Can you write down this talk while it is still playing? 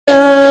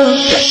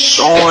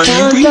Sean,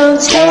 you be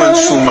going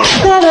too much.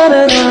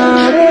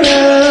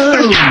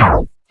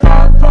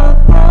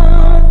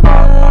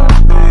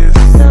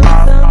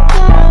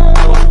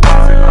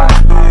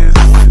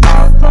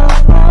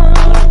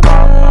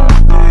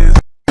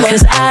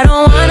 Cause I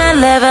don't wanna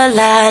live a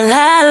lie,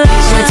 lie, lie.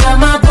 So tell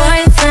my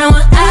boyfriend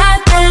what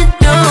I've been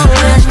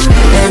doing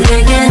and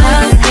thinking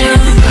of you.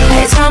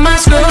 They tell my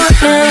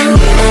screwing,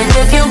 and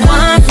if you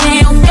want me,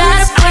 you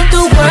gotta put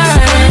the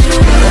word in.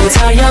 And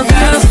tell your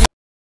girlfriend.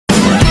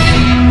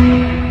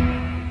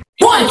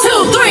 1,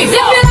 2, 3, 4.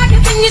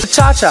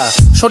 Cha-cha,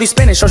 shorty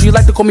Spanish, so she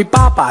like to call me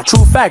Papa.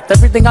 True fact,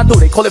 everything I do,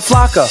 they call it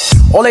Flocka.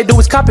 All they do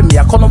is copy me,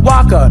 I call them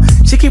Waka.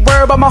 She keep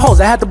worried about my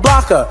hoes, I had to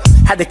block her.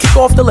 Had to kick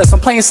off the list, I'm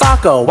playing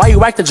soccer. Why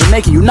you acting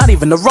Jamaican, you not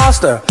even the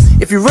roster.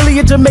 If you really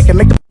a Jamaican,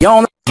 make the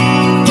on.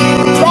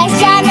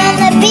 Fresh out on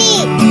the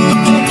beat.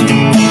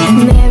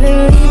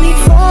 Never leave me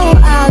fall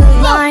out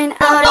of line,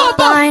 out of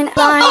line,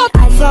 line.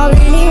 I fall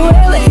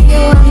anywhere with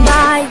you, I'm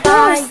die,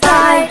 die,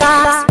 die,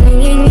 die.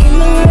 Swinging in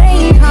the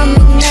rain,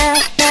 humming there.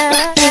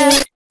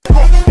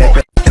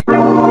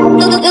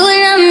 Do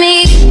it on me.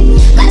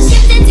 Let's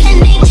get the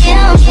 10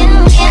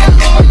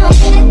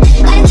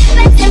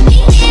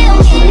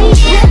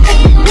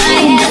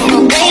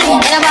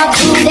 about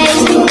 2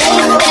 days,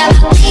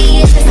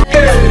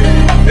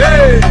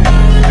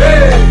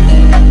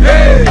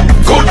 Hey,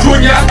 go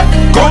Junior,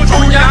 go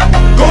Junior,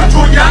 go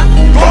Junior,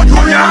 go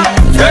Junior.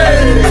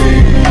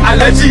 Hey,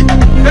 allergy,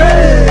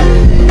 hey,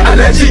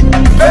 allergy,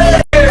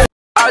 hey.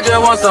 I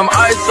just want some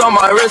ice on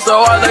my wrist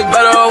so I look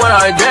better when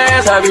I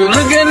dance. Have you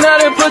looking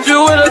at it, put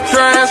you in a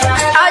trance?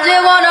 I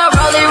just wanna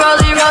rollie,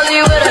 rollie,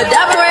 rollie with a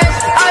dapper ranch.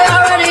 I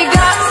already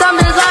got some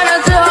designer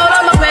to hold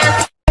on my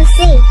pants.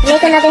 MC,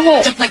 make another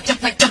hit. Jump like,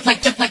 jump like, jump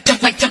like, jump like,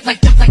 jump like, jump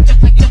like, jump like,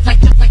 jump like, jump like,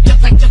 jump like,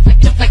 jump like, jump like,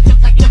 jump like,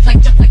 jump like, jump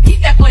like, jump like. Keep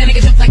that boy,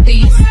 nigga, jump like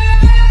these.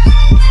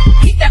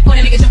 Keep that boy,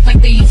 nigga, jump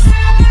like these.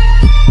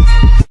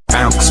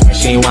 Bounce when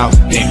she walk,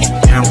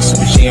 bounce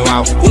when she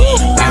walk,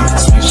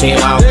 bounce when she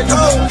walk,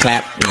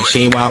 clap when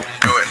she walk,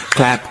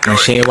 clap when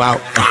she walk,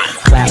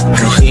 clap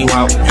when she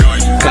walk,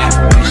 clap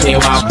when she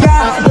walk.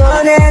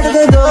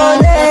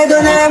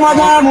 Donnez-moi de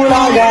la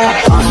moulaga.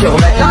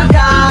 Surveille un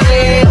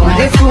carré, on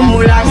est sous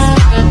moulax.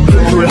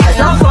 Tout le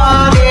reste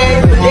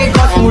enfoiré, des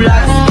grosses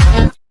moulax.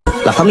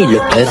 La famille le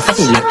pèse,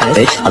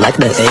 bitch, I like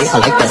that, I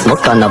like that,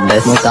 smoke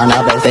cannabis,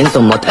 been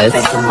so much S,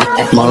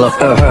 more love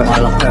her,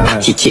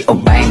 chichi oh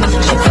bang,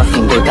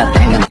 fucking good god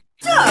dang.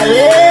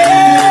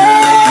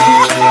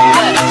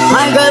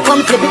 My girl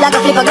come flip it like a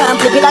flippergram,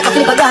 flip it like a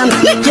flippergram.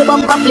 Make your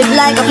bumper flip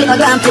like a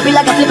flippergram, flip it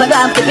like a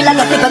flippergram, flip it like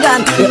a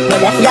flippergram.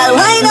 Y'all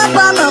wind up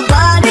on my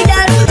body,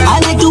 girl. I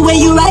like the way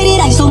you ride it,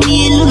 I saw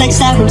me it look like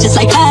Saturn, just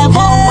like Apple.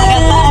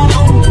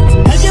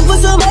 I should put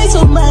some ice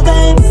on my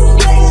back.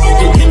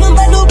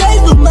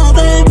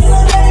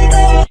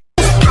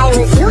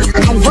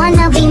 I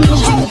wanna be me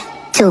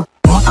too.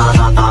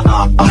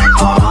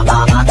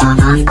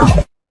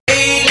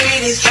 Hey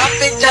ladies, drop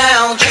it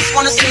down. Just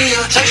wanna see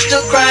you touch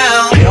the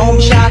ground. Don't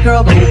be shy,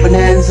 girl, go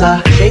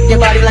bonanza. Shake your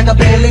body like a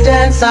belly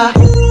dancer.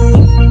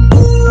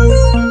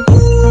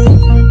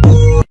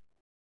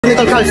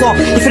 Dans le caleçon,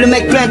 il fait le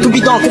mec plein tout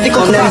bidon que dès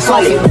qu'on aime ça.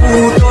 Les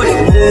boutons, les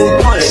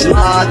moutons, les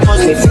matons,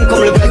 je les filme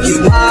comme le bec du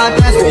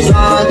matin. Ce que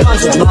j'entends,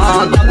 je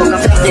m'entends pour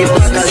faire des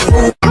pascals.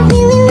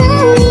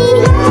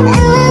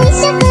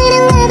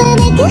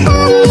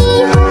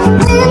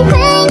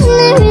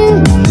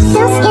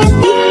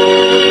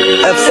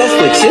 Obsessed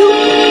with you?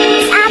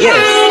 Yes.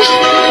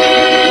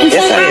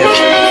 Yes, I am.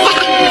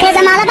 Cause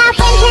I'm all about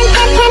him,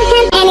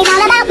 and he's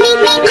all about me,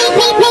 and we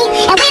don't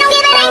give a dang,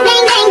 dang,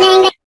 dang, dang,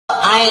 dang. I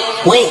ain't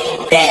with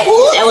that.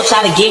 They will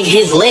try to get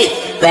his leg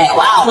back.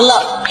 Wow. Pull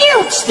up,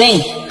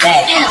 sting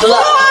that. Pull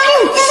up,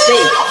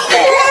 sting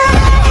that.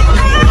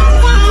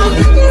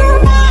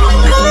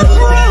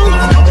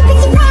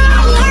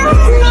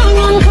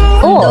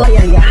 Oh.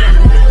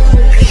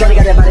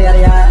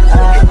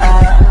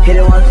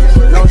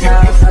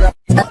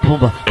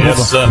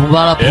 Essa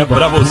é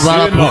pra você,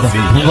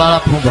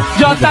 novinha.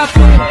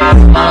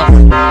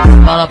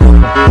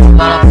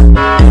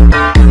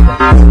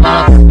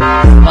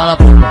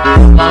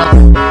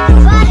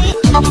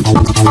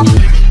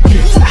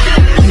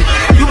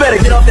 You better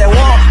get off that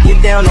wall,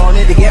 get down on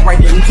it, to get right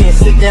there. You can't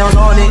sit down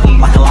on it,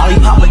 like a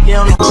lollipop, like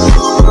down on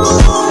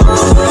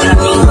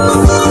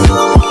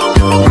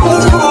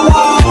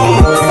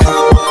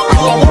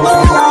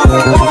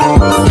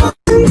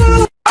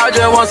I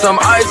just want some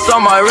ice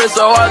on my wrist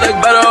so I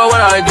look better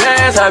when I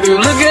dance. Have you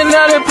looking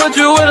at it, put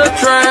you in a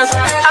trance?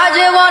 I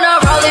just wanna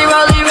rollie,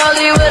 rollie,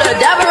 rollie with a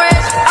dapper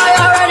ranch. I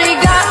already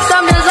got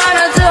some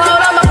designer to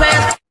hold on my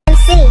pants.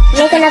 MC,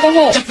 make another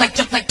hit. Jump like,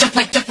 jump like, jump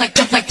like, jump like,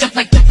 jump like, jump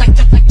like, jump like,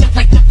 jump like,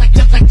 jump like, jump like,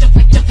 jump like, jump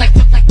like, jump like,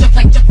 jump like, jump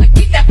like, jump like.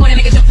 Keep that boy,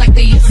 nigga, jump like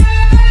these.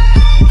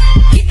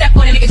 Keep that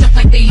boy, nigga, jump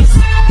like these.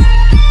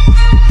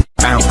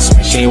 Bounce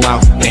when she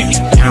walk,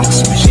 bounce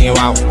when she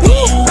walk,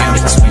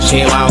 bounce when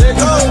she walk,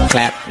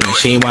 clap when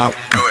she walk,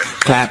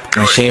 clap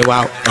when she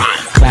walk,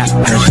 clap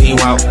when she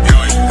walk,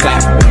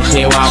 clap when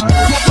she walk.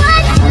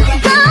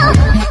 Let's go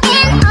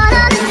in all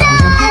of the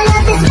style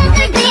of this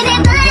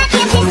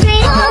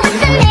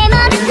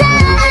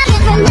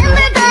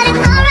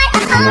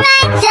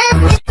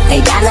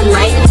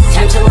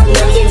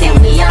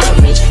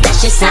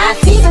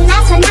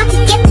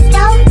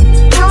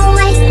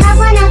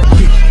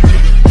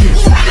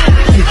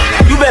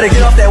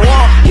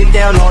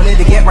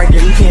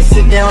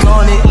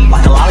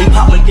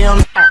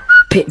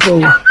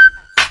fool.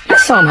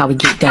 Let's show 'em how we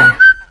get down.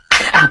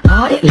 I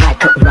party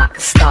like a rock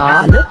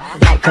star, look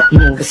like a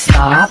movie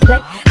star,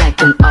 play like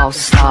an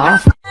all-star.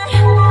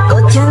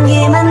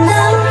 꽃향기만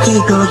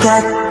남기고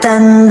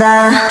갔단다.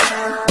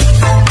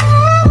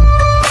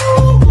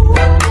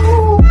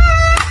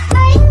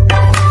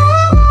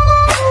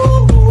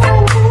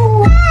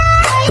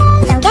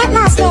 Don't get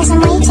lost, yes,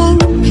 I'm waiting.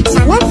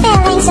 Summer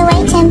feelings are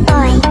waiting,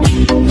 boy.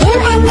 You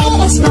and me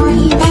is more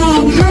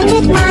than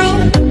 100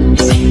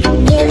 miles.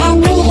 You and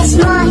me is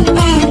more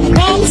than the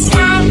great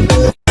sky.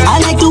 I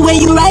like the way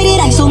you write it,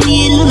 I saw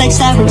me, it look like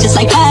styrofoam, just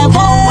like five.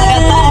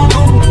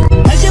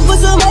 I should put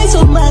some ice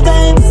on my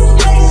back.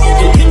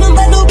 You don't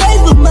buy no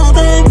price for my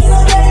back.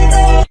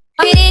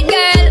 Hit it,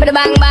 girl, with a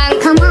bang bang.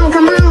 Come on,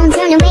 come on.